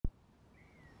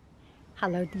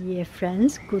Hello dear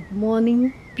friends, good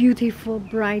morning. Beautiful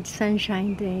bright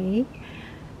sunshine day,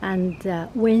 and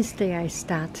Wednesday I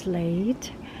start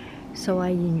late, so I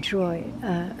enjoy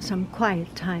some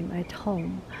quiet time at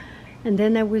home. And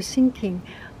then I was thinking,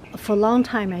 for a long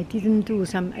time I didn't do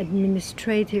some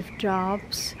administrative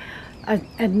jobs,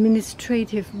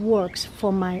 administrative works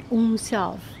for my own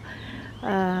self,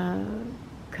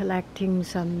 collecting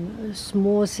some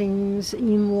small things,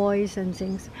 invoice and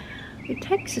things. It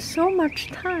takes so much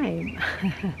time.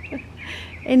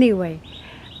 Anyway,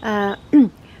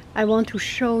 I want to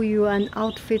show you an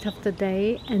outfit of the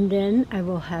day, and then I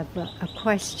will have a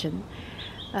question,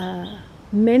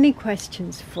 many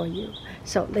questions for you.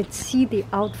 So let's see the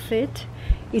outfit.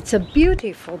 It's a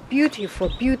beautiful,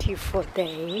 beautiful, beautiful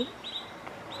day,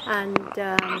 and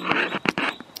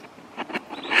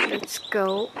let's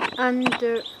go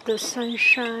under the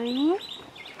sunshine.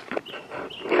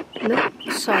 No,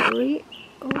 sorry.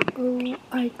 Oh,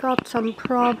 I got some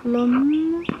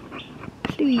problem.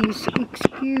 Please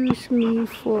excuse me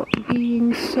for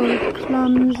being so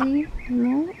clumsy.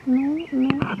 No.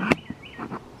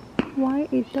 Why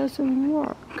it doesn't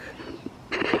work?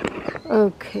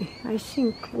 Okay, I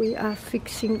think we are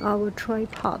fixing our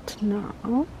tripod now.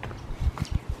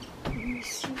 Let me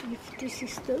see if this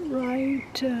is the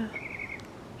right.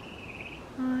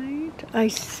 I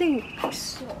think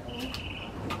so.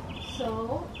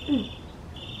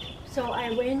 So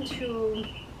I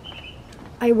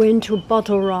went to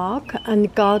Bottle Rock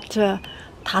and got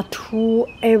tattoo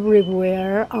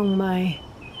everywhere on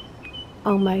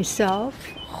myself.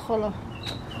 Hold on.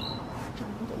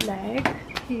 The leg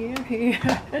here.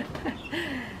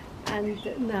 And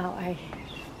now I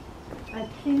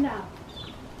clean up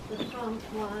the front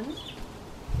one.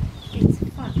 It's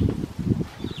fun.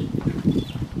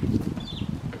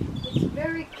 It's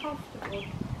very comfortable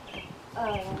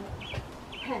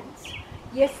pants.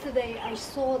 Yesterday I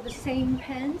saw the same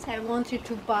pants I wanted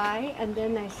to buy, and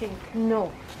then I think,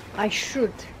 no, I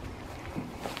should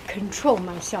control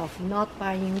myself not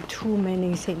buying too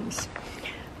many things.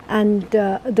 And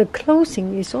the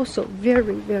clothing is also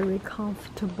very, very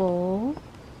comfortable.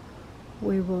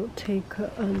 We will take a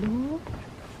look.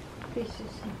 It's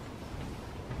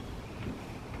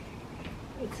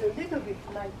a little bit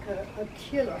like a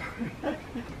killer.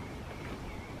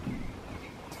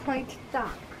 Quite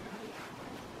dark,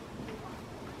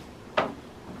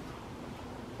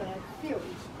 but I feel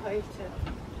it's quite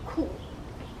cool.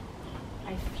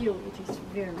 I feel it is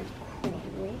very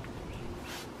cool.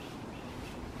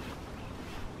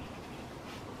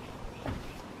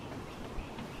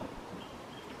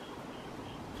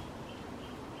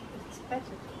 It's better to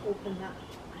open up,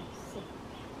 I think.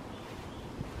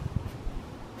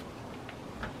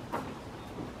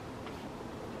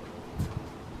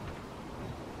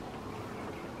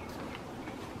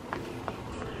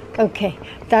 Okay,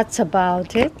 that's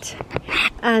about it.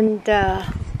 And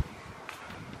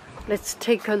let's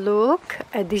take a look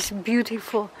at this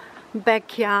beautiful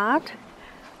backyard.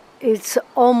 It's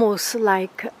almost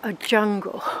like a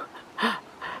jungle,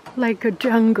 like a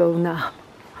jungle now.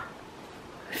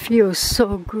 Feels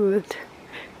so good.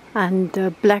 And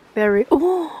blackberry.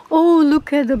 Oh,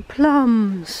 look at the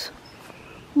plums.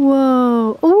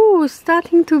 Whoa. Oh,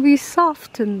 starting to be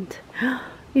softened.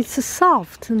 It's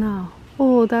soft now.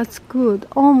 Oh, that's good.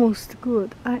 Almost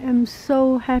good. I am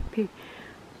so happy.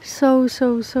 So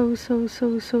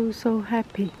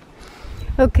happy.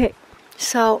 Okay,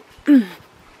 so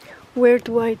where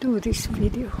do I do this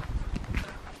video?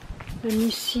 Let me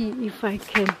see if I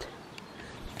can.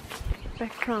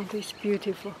 Background is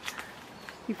beautiful.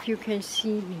 If you can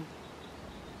see me.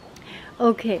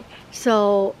 Okay,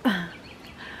 so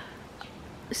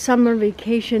summer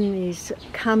vacation is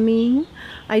coming.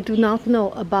 I do not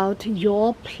know about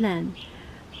your plan,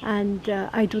 and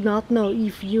I do not know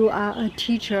if you are a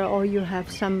teacher or you have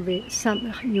some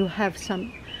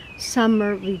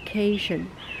summer vacation.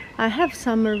 I have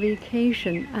summer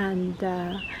vacation, and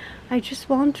I just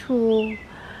want to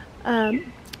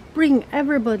bring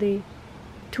everybody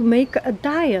to make a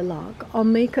dialogue or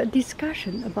make a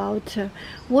discussion about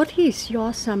what is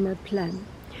your summer plan.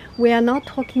 We are not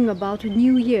talking about a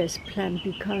New Year's plan,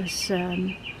 because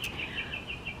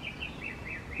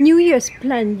New Year's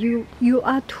plan, you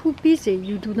are too busy,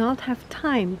 you do not have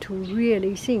time to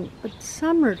really think. But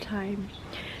summertime,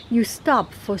 you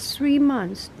stop for 3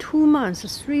 months, 2 months,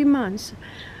 3 months,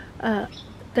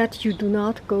 that you do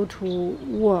not go to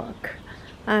work.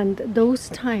 And those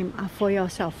time are for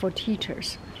yourself, for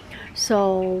teachers.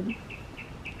 So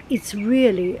it's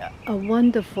really a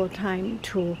wonderful time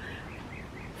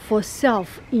for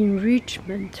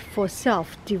self-enrichment, for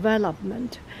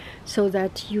self-development, so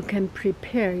that you can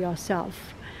prepare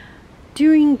yourself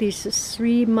during this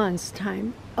 3 months'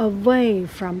 time, away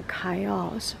from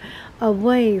chaos,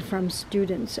 away from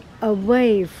students,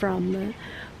 away from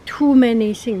too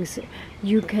many things.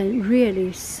 You can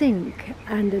really think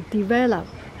and develop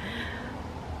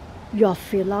your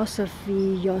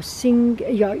philosophy, your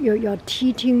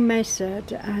teaching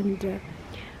method,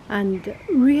 and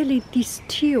really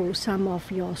distill some of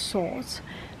your thoughts.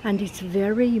 And it's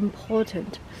very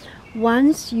important.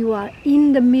 Once you are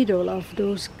in the middle of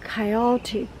those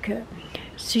chaotic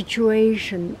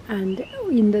situation and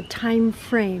in the time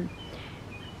frame,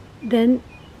 then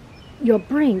your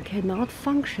brain cannot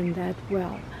function that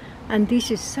well. And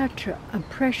this is such a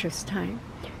precious time.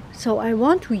 So I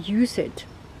want to use it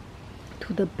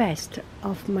to the best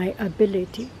of my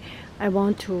ability. I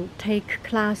want to take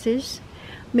classes.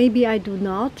 Maybe I do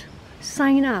not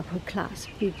sign up a class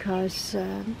because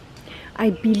I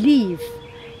believe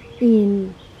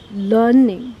in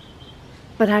learning,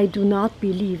 but I do not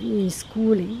believe in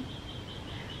schooling.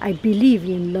 I believe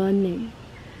in learning.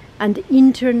 And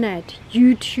internet,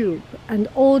 YouTube, and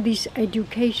all these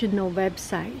educational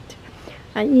websites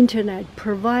and internet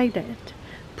provided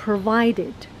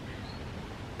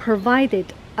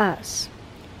us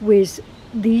with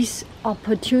this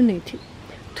opportunity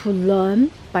to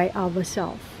learn by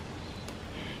ourselves.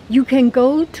 You can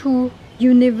go to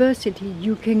university,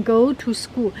 you can go to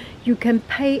school, you can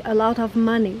pay a lot of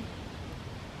money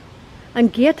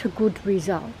and get a good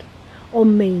result, or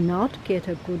may not get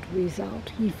a good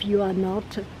result if you are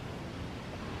not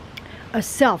a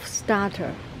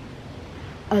self-starter,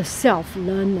 a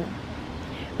self-learner.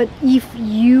 But if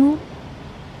you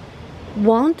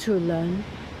want to learn,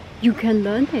 you can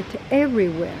learn it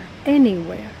everywhere,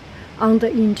 anywhere on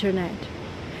the internet.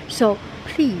 So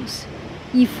please,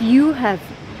 if you have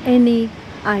any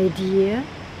idea,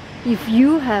 if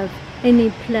you have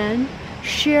any plan,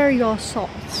 share your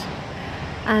thoughts.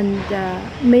 And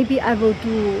maybe I will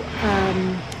do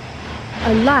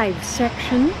a live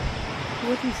section.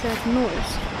 What is that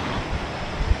noise?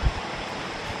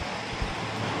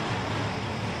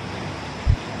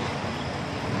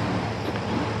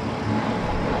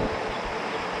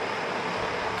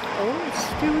 Oh, it's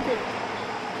still there.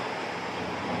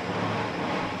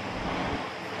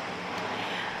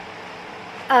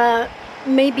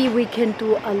 Maybe we can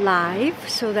do a live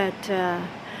so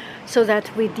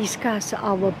that we discuss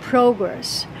our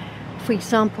progress. For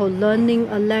example, learning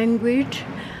a language,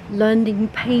 learning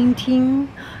painting,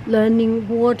 learning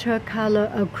watercolor,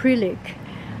 acrylic,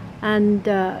 and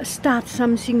start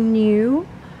something new,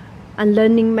 and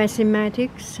learning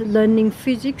mathematics, learning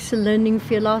physics, learning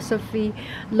philosophy,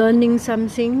 learning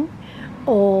something,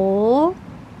 or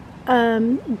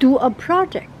do a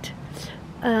project,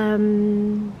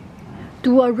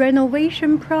 do a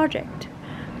renovation project,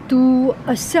 do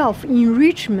a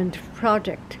self-enrichment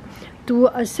project, do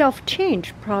a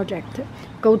self-change project,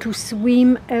 go to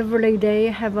swim every day,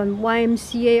 have a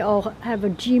YMCA or have a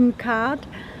gym card,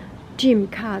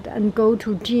 and go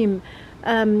to gym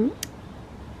and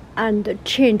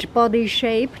change body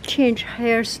shape, change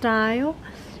hairstyle,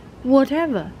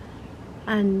 whatever,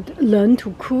 and learn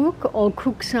to cook or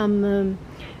cook some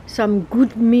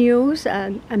good meals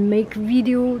and make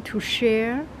video to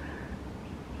share,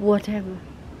 whatever.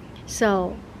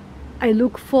 So I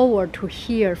look forward to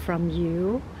hear from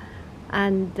you,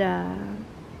 and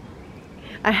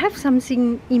I have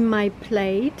something in my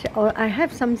plate, or I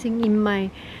have something in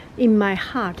my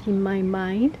heart, in my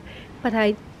mind, but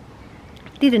I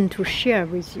didn't to share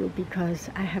with you because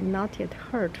I have not yet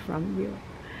heard from you.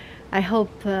 I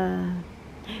hope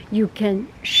you can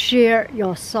share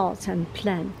your thoughts and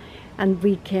plan, and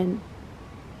we can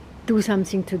do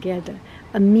something together.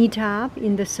 A meetup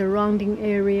in the surrounding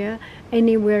area,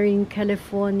 anywhere in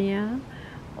California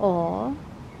or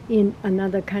in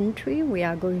another country. We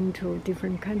are going to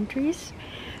different countries.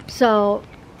 So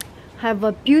have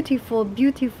a beautiful,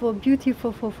 beautiful,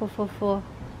 beautiful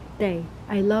day.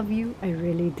 I love you, I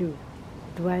really do.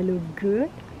 Do I look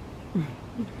good?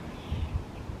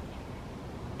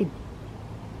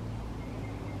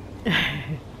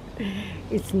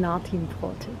 It's not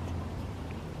important.